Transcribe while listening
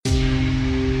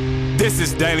This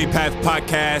is Daily Path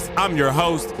Podcast. I'm your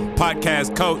host,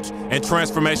 podcast coach, and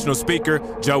transformational speaker,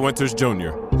 Joe Winters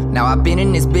Jr. Now I've been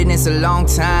in this business a long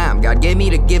time. God gave me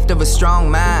the gift of a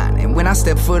strong mind. And when I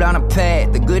step foot on a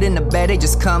path, the good and the bad, they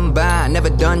just combine.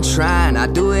 Never done trying. I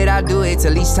do it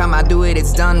till each time I do it,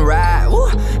 it's done right.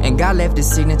 Ooh. And God left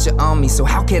his signature on me, so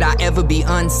how could I ever be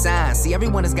unsigned? See,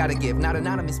 everyone has got a gift, not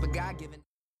anonymous, but God-given.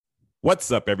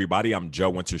 What's up, everybody? I'm Joe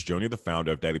Winters Jr., the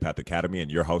founder of Daily Path Academy and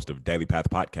your host of Daily Path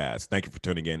Podcast. Thank you for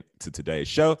tuning in to today's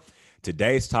show.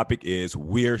 Today's topic is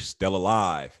We're Still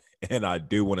Alive. And I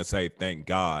do want to say thank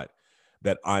God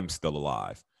that I'm still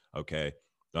alive, okay?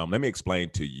 Let me explain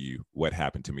to you what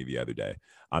happened to me the other day.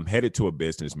 I'm headed to a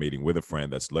business meeting with a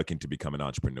friend that's looking to become an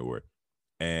entrepreneur.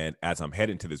 And as I'm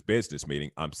heading to this business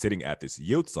meeting, I'm sitting at this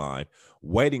yield sign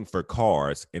waiting for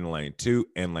cars in lane 2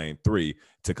 and lane 3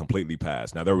 to completely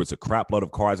pass. Now, there was a crap load of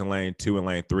cars in lane 2 and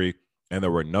lane 3, and there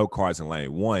were no cars in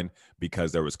lane 1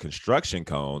 because there was construction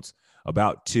cones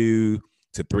about 2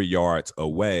 to 3 yards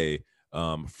away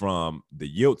from the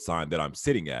yield sign that I'm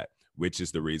sitting at, which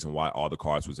is the reason why all the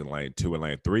cars was in lane 2 and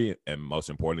lane 3. And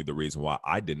most importantly, the reason why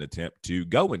I didn't attempt to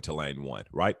go into lane 1,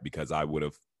 right? Because I would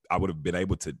have been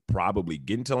able to probably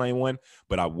get into lane 1,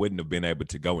 but I wouldn't have been able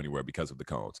to go anywhere because of the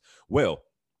cones. Well,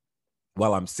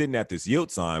 while I'm sitting at this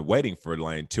yield sign waiting for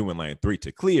lane 2 and lane 3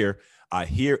 to clear, I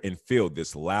hear and feel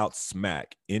this loud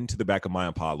smack into the back of my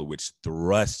Impala, which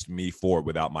thrusts me forward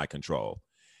without my control.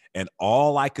 And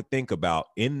all I could think about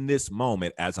in this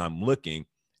moment as I'm looking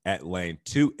at lane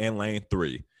 2 and lane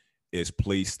 3 is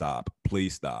please stop,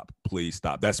 please stop, please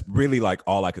stop. That's really like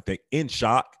all I could think. In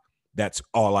shock, that's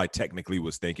all I technically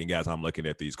was thinking as I'm looking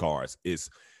at these cars, is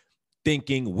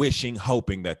thinking, wishing,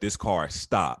 hoping that this car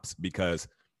stops, because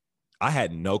I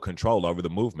had no control over the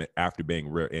movement after being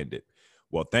rear-ended.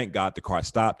 Well, thank God the car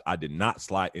stopped. I did not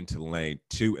slide into lane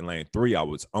 2 and lane 3. I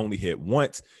was only hit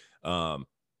once. And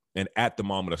at the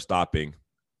moment of stopping,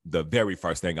 the very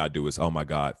first thing I do is, oh my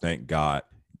God, thank God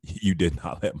you did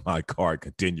not let my car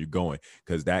continue going,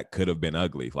 because that could have been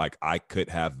ugly. Like, I could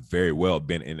have very well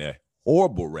been in a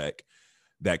horrible wreck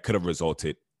that could have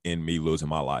resulted in me losing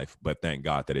my life, but thank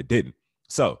God that it didn't.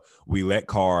 So we let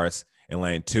cars in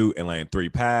lane 2 and lane 3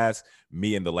 pass.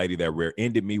 Me and the lady that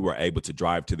rear-ended me were able to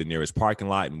drive to the nearest parking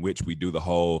lot, in which we do the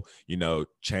whole,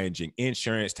 changing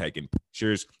insurance, taking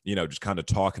pictures, just kind of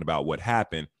talking about what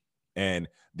happened. And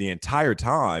the entire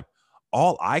time,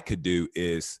 all I could do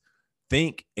is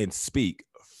think and speak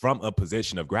from a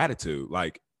position of gratitude.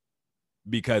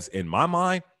 Because in my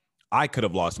mind, I could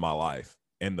have lost my life.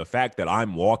 And the fact that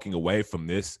I'm walking away from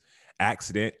this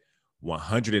accident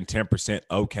 110%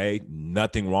 okay,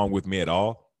 nothing wrong with me at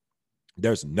all,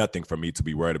 there's nothing for me to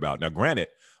be worried about. Now, granted,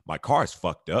 my car is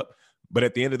fucked up, but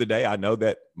at the end of the day, I know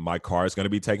that my car is going to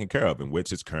be taken care of, in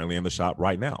which is currently in the shop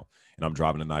right now. And I'm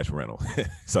driving a nice rental.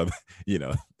 So,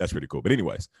 that's pretty cool. But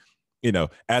anyways,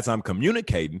 as I'm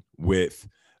communicating with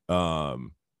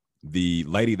the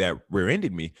lady that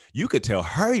rear-ended me, you could tell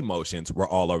her emotions were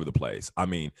all over the place. I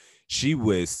mean, she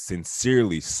was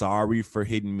sincerely sorry for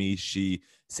hitting me. She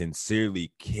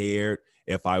sincerely cared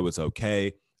if I was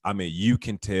okay. I mean, you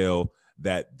can tell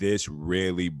that this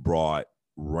really brought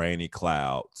rainy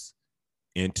clouds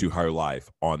into her life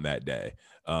on that day,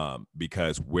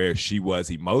 because where she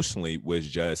was emotionally was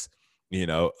just,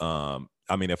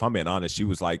 if I'm being honest, she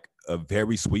was like a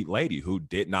very sweet lady who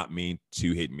did not mean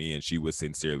to hit me, and she was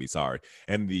sincerely sorry.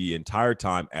 And the entire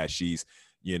time as she's,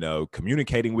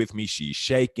 communicating with me, she's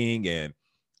shaking, and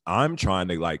I'm trying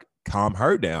to calm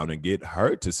her down and get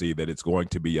her to see that it's going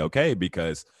to be okay,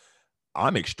 because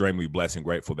I'm extremely blessed and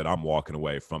grateful that I'm walking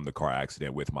away from the car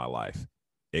accident with my life.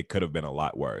 It could have been a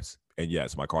lot worse. And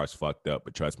yes, my car's fucked up,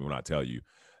 but trust me when I tell you,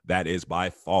 that is by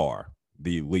far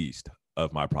the least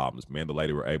of my problems. Me and the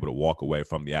lady were able to walk away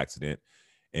from the accident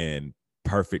in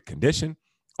perfect condition,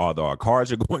 although our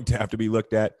cars are going to have to be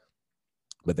looked at.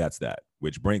 But that's that,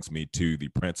 which brings me to the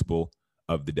principle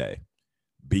of the day.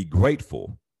 Be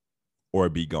grateful or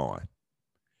be gone.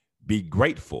 Be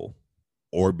grateful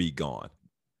or be gone.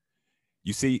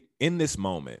 You see, in this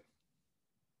moment,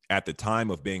 at the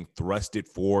time of being thrusted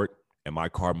forward and my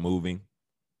car moving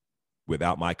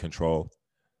without my control,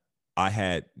 I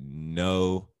had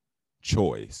no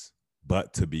choice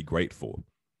but to be grateful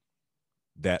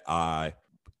that I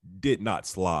did not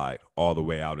slide all the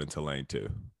way out into lane 2.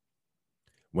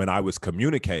 When I was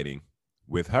communicating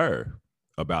with her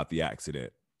about the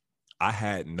accident, I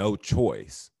had no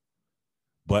choice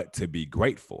but to be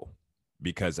grateful,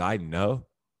 because I know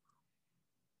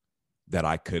that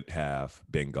I could have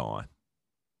been gone.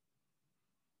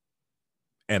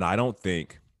 And I don't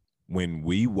think when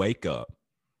we wake up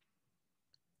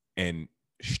and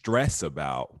stress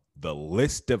about the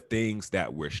list of things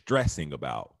that we're stressing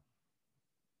about,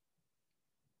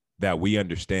 that we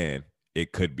understand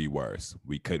it could be worse.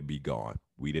 We could be gone.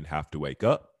 We didn't have to wake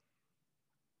up.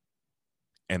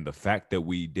 And the fact that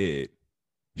we did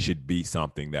should be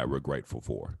something that we're grateful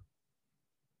for.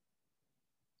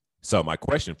 So my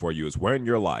question for you is, where in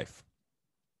your life,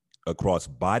 across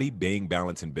body, being,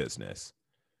 balance, and business,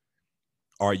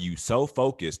 are you so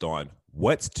focused on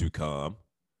what's to come,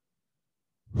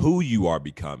 who you are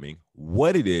becoming,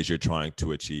 what it is you're trying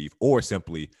to achieve, or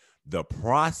simply the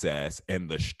process and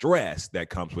the stress that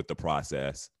comes with the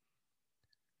process,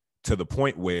 to the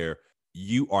point where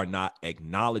you are not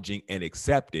acknowledging and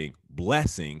accepting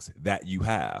blessings that you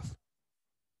have?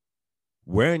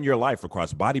 Where in your life,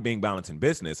 across body, being, balance, and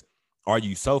business, are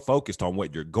you so focused on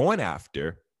what you're going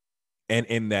after, and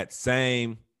in that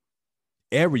same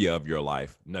area of your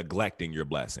life, neglecting your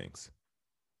blessings?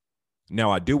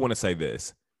 Now, I do want to say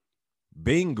this.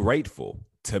 Being grateful,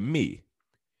 to me,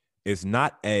 is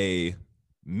not a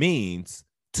means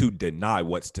to deny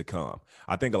what's to come.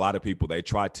 I think a lot of people, they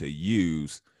try to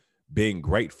use being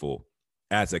grateful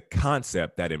as a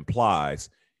concept that implies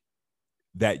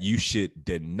that you should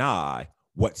deny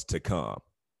what's to come,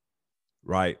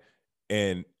 right?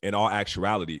 And in all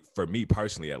actuality, for me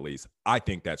personally, at least, I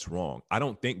think that's wrong. I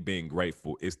don't think being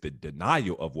grateful is the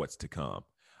denial of what's to come.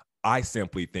 I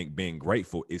simply think being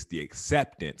grateful is the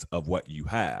acceptance of what you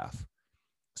have.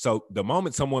 So the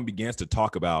moment someone begins to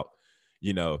talk about,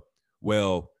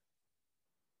 well,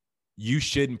 you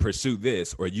shouldn't pursue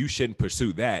this or you shouldn't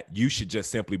pursue that, you should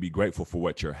just simply be grateful for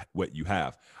what you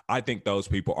have, I think those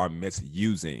people are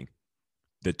misusing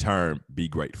the term be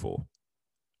grateful,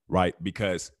 right?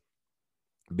 Because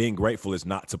being grateful is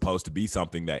not supposed to be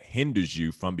something that hinders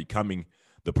you from becoming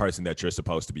the person that you're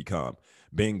supposed to become.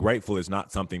 Being grateful is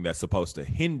not something that's supposed to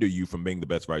hinder you from being the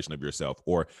best version of yourself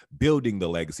or building the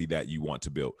legacy that you want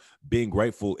to build. Being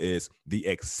grateful is the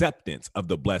acceptance of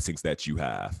the blessings that you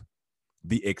have,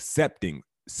 the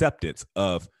acceptance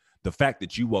of the fact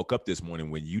that you woke up this morning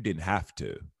when you didn't have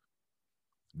to.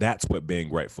 That's what being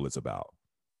grateful is about.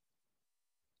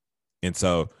 And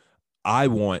so I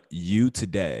want you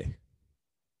today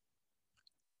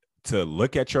to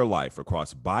look at your life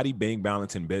across body, being,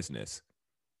 balance, and business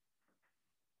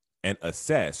and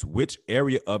assess which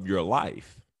area of your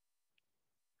life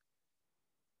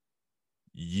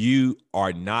you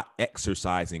are not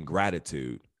exercising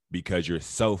gratitude because you're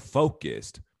so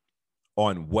focused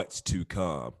on what's to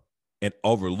come and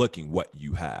overlooking what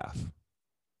you have.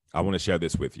 I want to share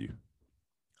this with you.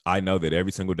 I know that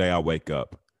every single day I wake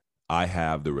up, I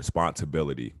have the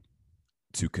responsibility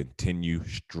to continue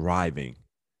striving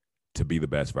to be the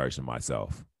best version of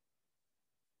myself.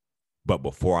 But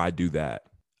before I do that,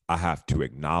 I have to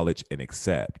acknowledge and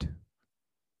accept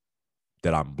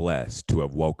that I'm blessed to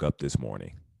have woke up this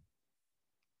morning.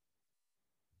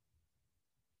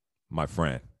 My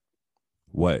friend,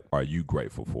 what are you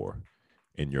grateful for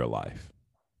in your life?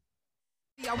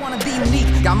 I wanna be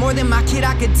unique, got more than my kid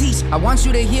I could teach. I want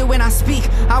you to hear when I speak.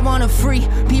 I wanna free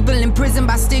people imprisoned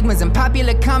by stigmas and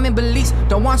popular common beliefs.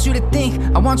 Don't want you to think,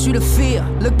 I want you to feel.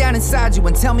 Look down inside you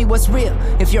and tell me what's real.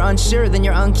 If you're unsure, then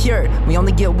you're uncured. We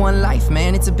only get one life,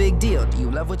 man, it's a big deal. Do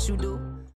you love what you do?